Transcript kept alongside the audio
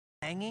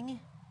Hanging?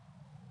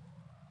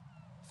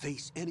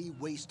 Face any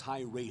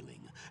waist-high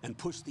railing and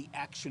push the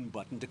action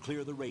button to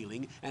clear the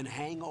railing and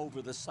hang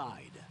over the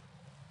side.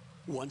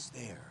 Once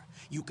there,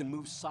 you can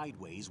move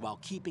sideways while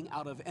keeping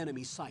out of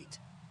enemy sight.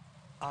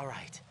 All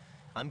right,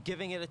 I'm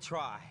giving it a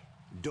try.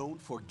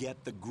 Don't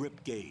forget the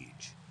grip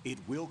gauge. It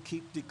will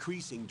keep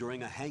decreasing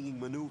during a hanging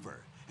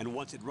maneuver, and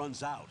once it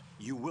runs out,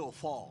 you will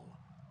fall.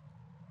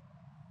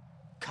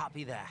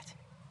 Copy that.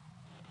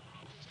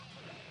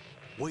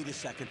 Wait a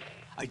second.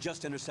 I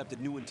just intercepted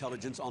new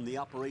intelligence on the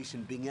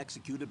operation being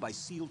executed by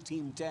SEAL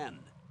Team 10.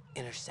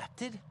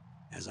 Intercepted?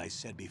 As I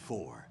said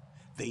before,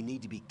 they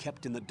need to be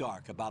kept in the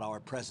dark about our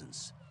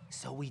presence.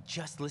 So we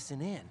just listen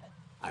in.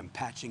 I'm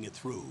patching it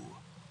through.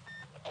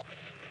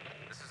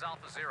 This is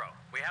Alpha Zero.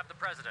 We have the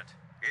president.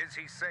 Is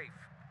he safe?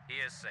 He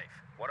is safe.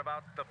 What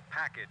about the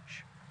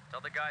package?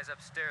 Tell the guys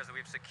upstairs that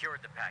we've secured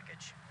the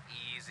package.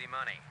 Easy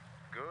money.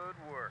 Good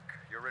work.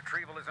 Your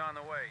retrieval is on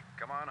the way.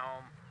 Come on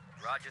home.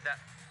 Roger that.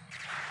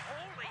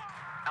 Holy!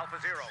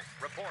 Alpha Zero,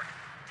 report.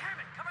 Damn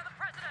it! Cover the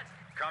president!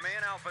 Come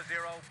in, Alpha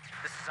Zero.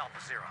 This is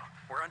Alpha Zero.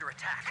 We're under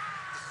attack.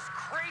 This is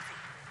crazy.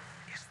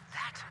 Is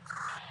that...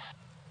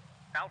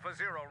 Alpha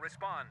Zero,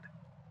 respond.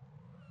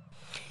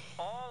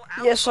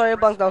 Yeah, sorry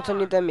about that,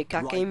 Tony. Then me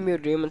cat came in my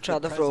room and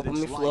tried to throw up on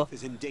me floor.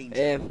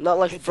 Not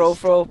like throw,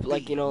 but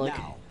like, you know, like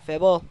fair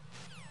ball.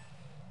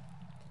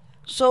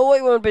 So what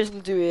you want to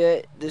basically do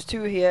here, there's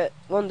two here,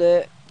 one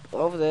there,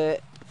 one over there.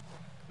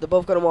 They're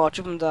both gonna march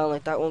up and down,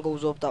 like that one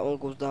goes up, that one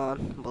goes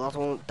down. But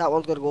that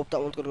one's gonna go up, that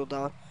one's gonna go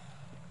down.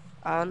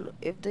 And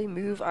if they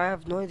move, I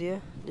have no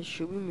idea. They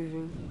should be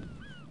moving.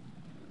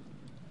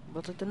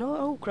 But like they're not.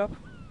 Oh crap.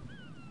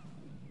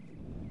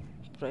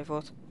 That's what I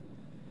thought.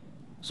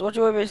 So what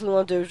you basically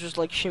want to do is just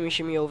like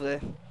shimmy over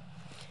there.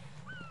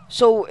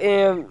 So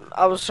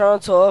I was trying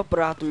to talk, but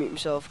I had to mute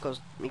myself because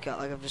me cat,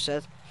 like I've just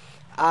said.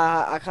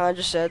 I kind of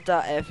just said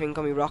that everything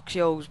on my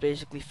Roxio was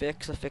basically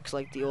fixed. I fixed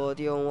like the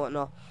audio and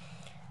whatnot,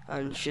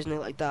 and shiznit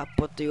like that.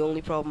 But the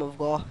only problem I've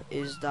got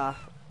is that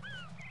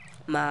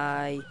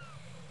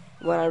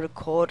when I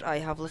record, I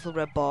have little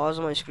red bars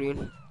on my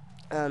screen.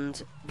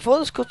 And before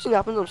this cutscene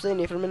happens, I'm staying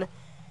here for a minute,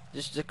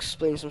 just to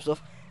explain some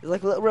stuff. There's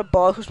like a little red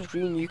bar across my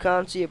screen. You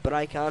can't see it, but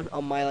I can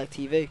on my like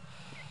TV.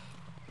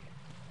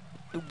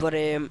 But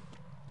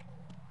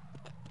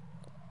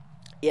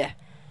yeah.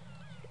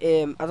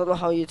 I don't know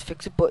how you'd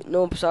fix it, but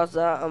no, besides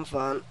that, I'm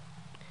fine.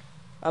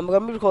 I'm going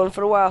to be recording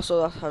for a while,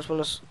 so I just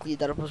want to clean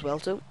that up as well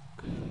too.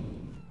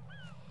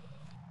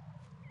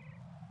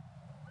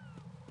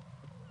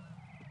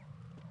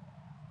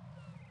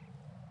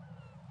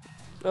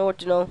 Know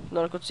what you know,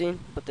 not a good scene,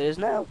 but there is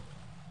now.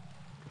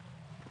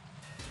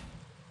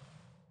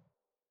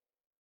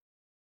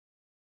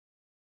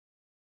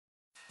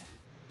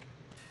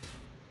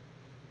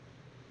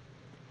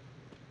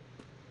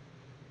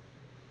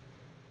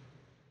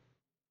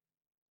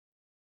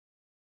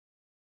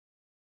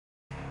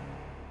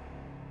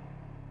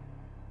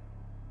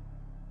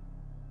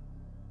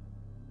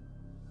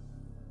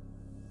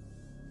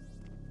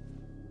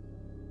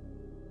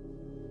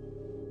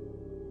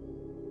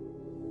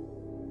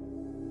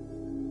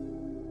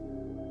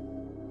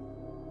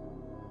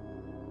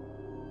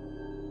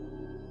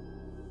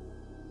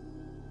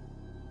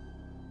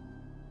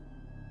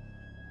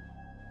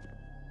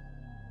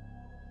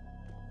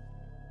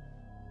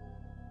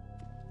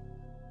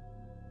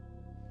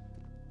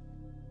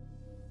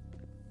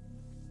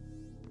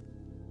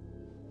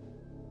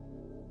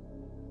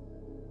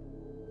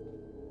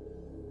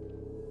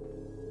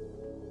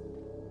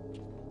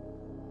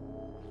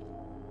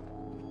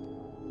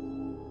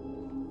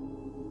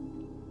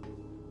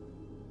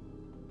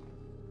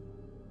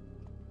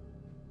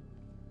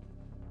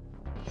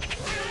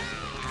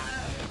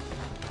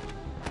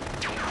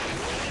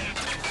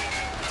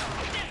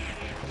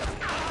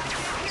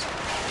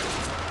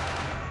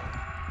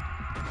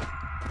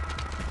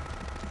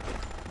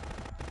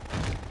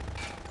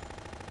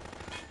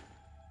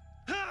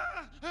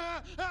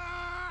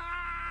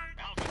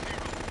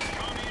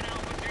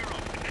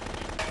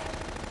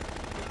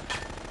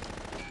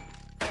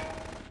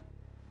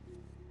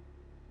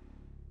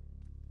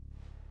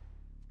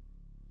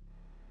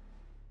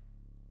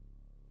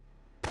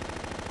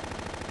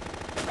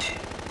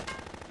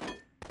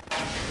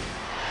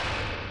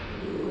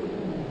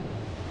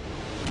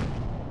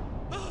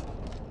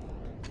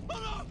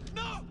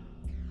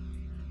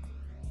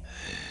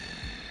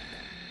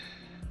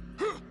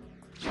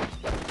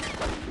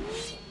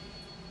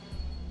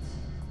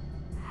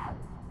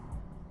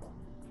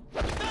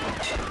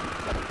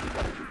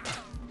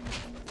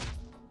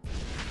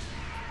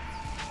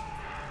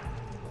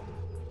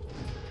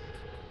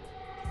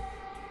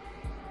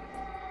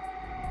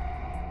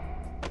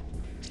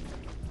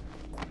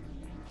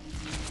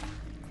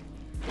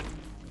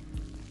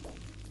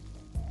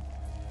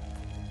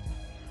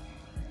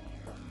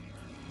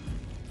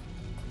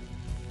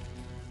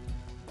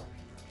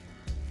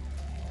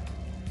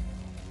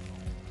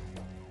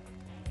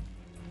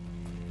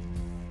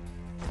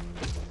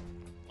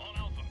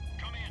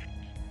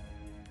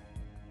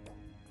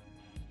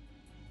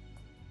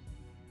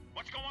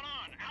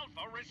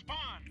 Alpha,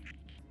 respond!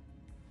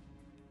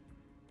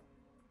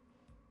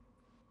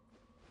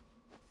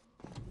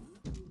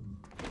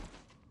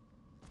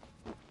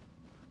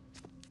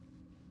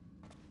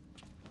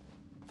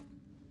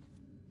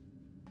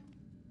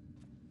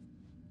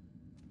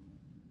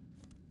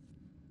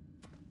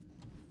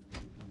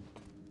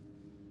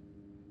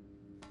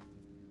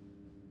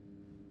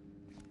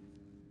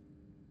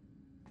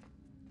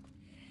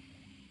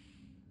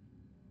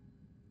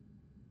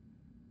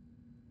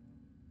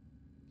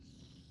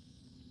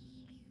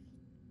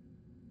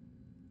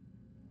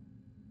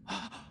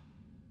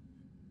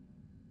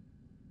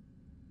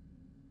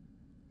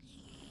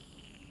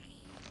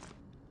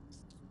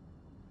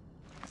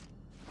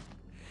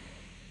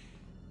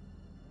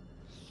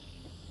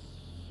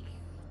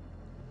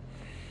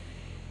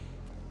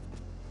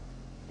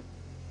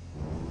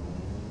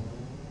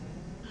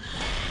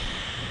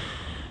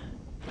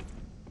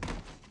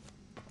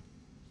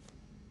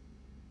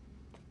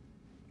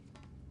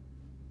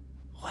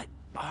 What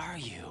are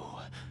you?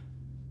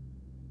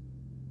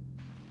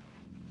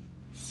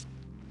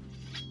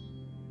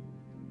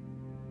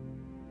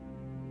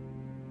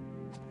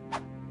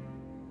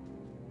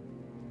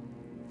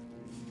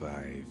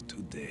 Five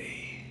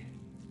today.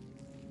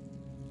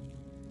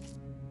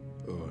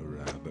 Or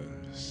rather,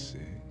 6.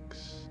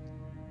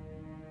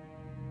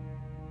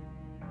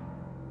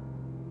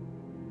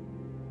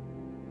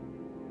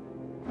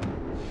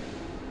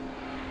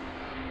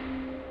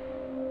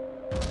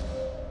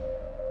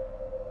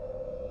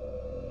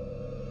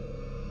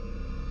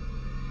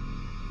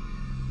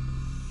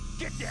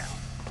 Get down!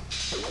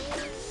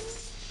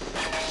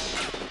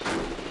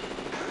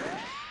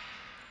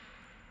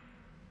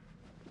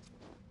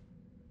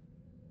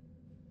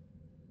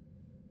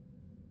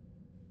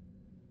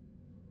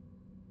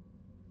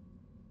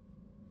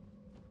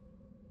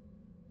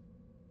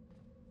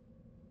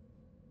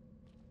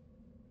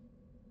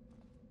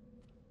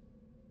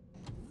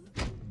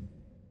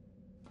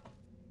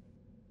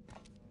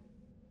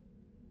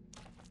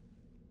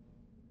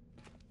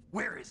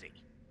 Where is he?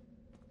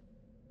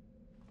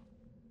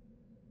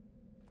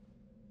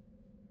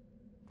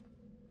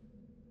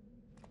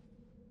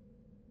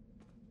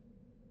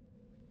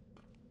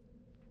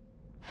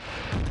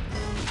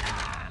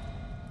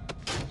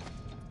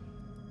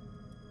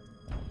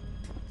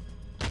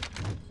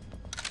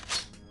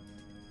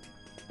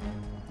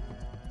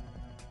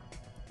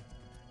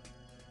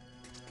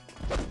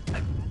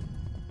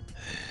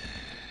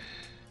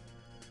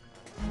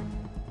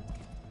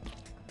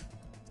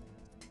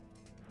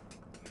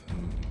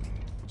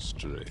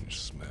 Strange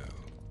smell.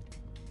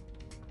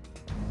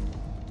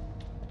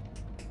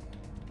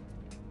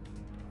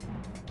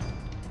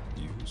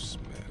 You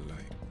smell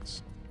like...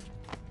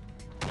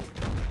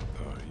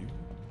 Are you?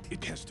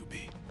 It has to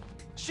be.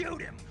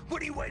 Shoot him!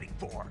 What are you waiting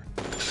for?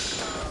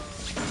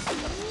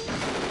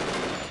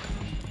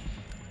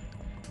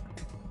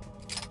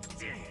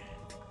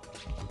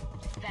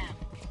 Sam,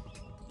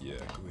 Yeah,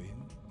 Queen?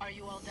 are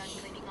you all done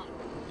cleaning up?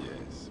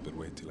 Yes, but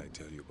wait till I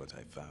tell you what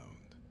I found.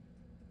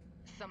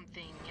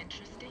 Something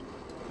interesting?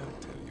 I'll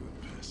tell you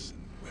in person.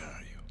 Where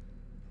are you?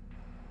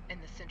 In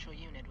the central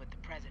unit with the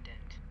president.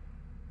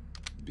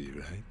 Be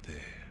right there.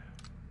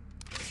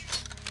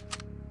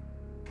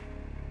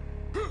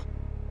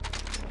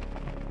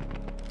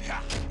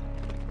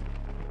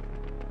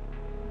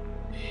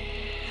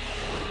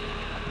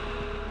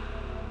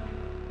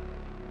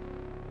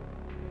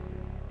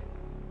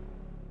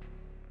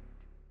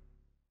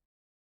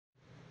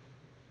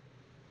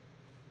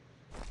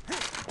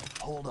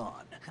 Hold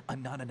on.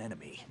 I'm not an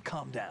enemy.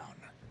 Calm down.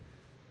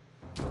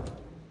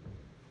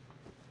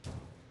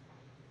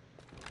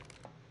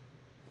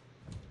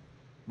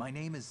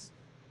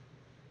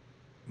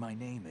 My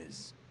name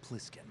is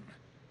Pliskin.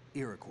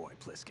 Iroquois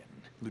Pliskin.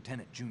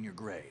 Lieutenant Junior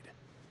Grade.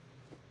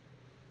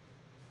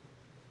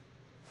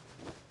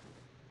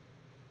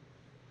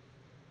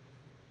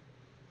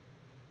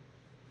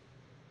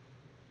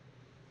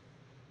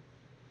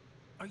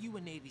 Are you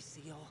a Navy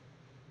SEAL?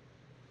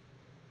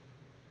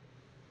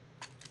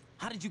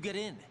 How did you get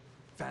in?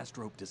 Fast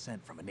rope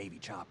descent from a Navy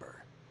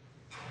chopper.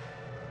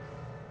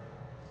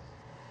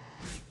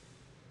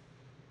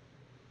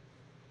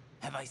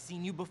 Have I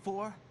seen you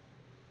before?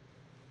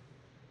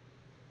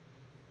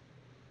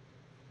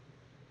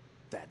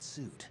 That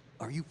suit.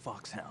 Are you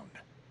Foxhound?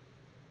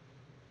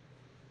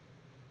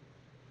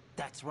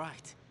 That's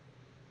right.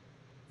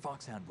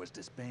 Foxhound was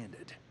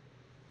disbanded.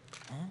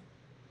 Huh?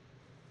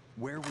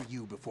 Where were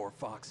you before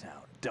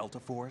Foxhound? Delta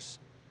Force?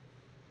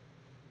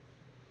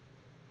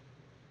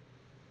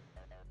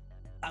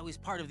 I was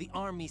part of the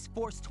Army's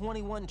Force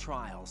 21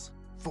 trials.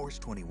 Force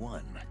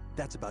 21?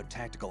 That's about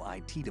tactical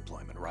IT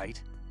deployment,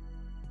 right?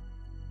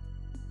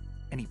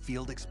 Any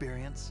field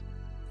experience?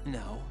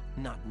 No,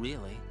 not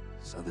really.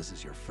 So this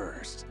is your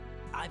first.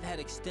 I've had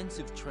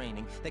extensive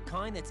training, the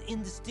kind that's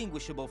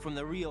indistinguishable from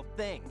the real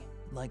thing.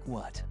 Like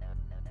what?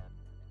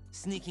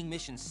 Sneaking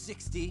mission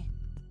 60,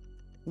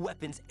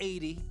 weapons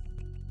 80,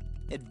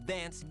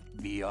 advanced,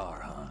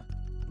 VR, huh?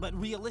 but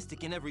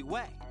realistic in every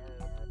way.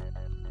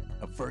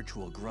 A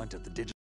virtual grunt of the digital